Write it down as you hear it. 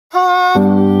Oh,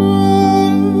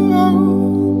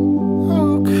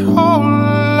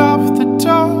 call off the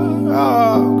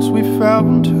dogs. We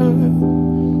found her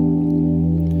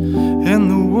in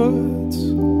the woods.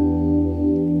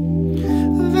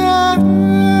 That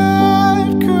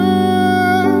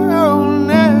girl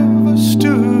never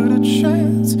stood a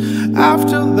chance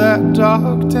after that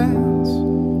dark dance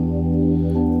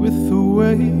with the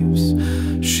waves.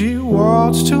 She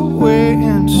waltzed away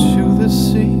into the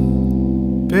sea.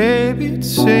 Baby,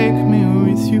 take me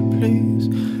with you, please.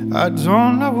 I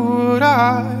don't know what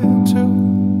I'd do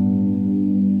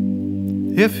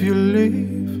if you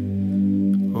leave.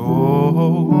 Oh,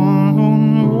 oh,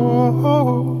 oh,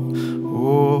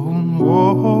 oh,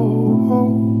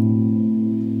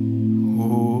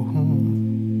 oh.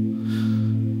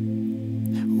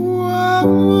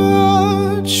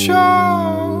 Watch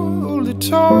all the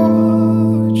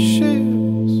torches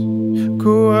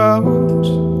go out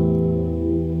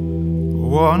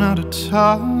one at a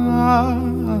time.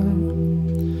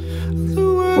 The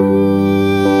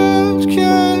world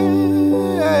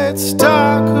gets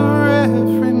darker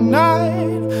every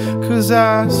night, 'cause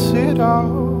I sit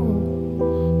out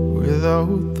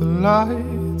without the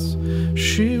lights.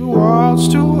 She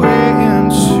waltzed away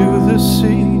into the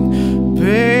sea.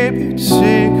 Baby,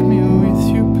 take me with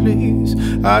you, please.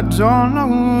 I don't know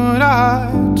what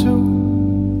I'd do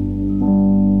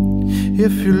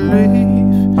if you leave.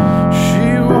 She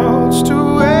waltzed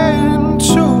away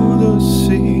into the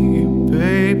sea.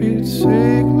 Baby,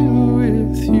 take me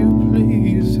with you,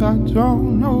 please. I don't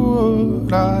know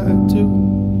what I'd do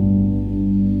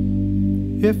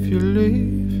if you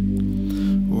leave.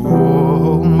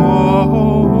 Oh, oh,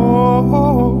 oh, oh,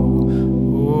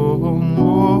 oh, oh.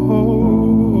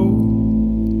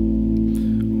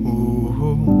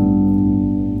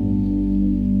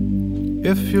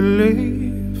 If you leave.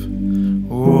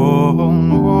 Oh, oh,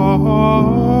 oh, oh.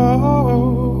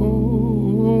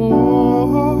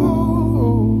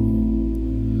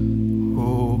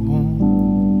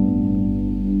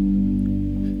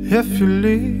 If you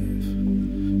leave,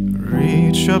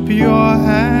 reach up your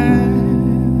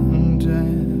hand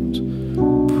and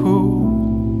pull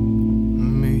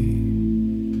me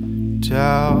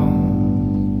down.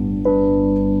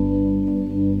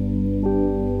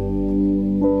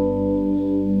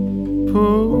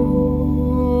 Pull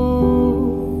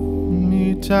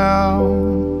down,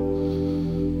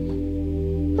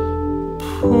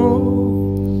 pull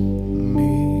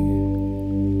me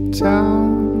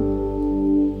down,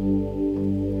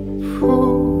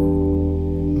 pull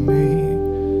me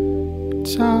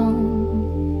down.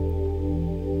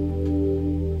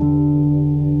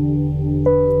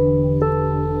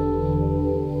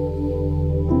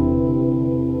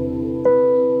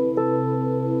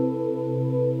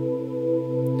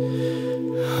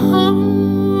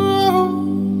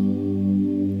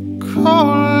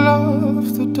 Call off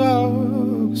the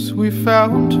dogs. We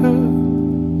found her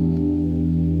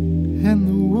in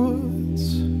the woods.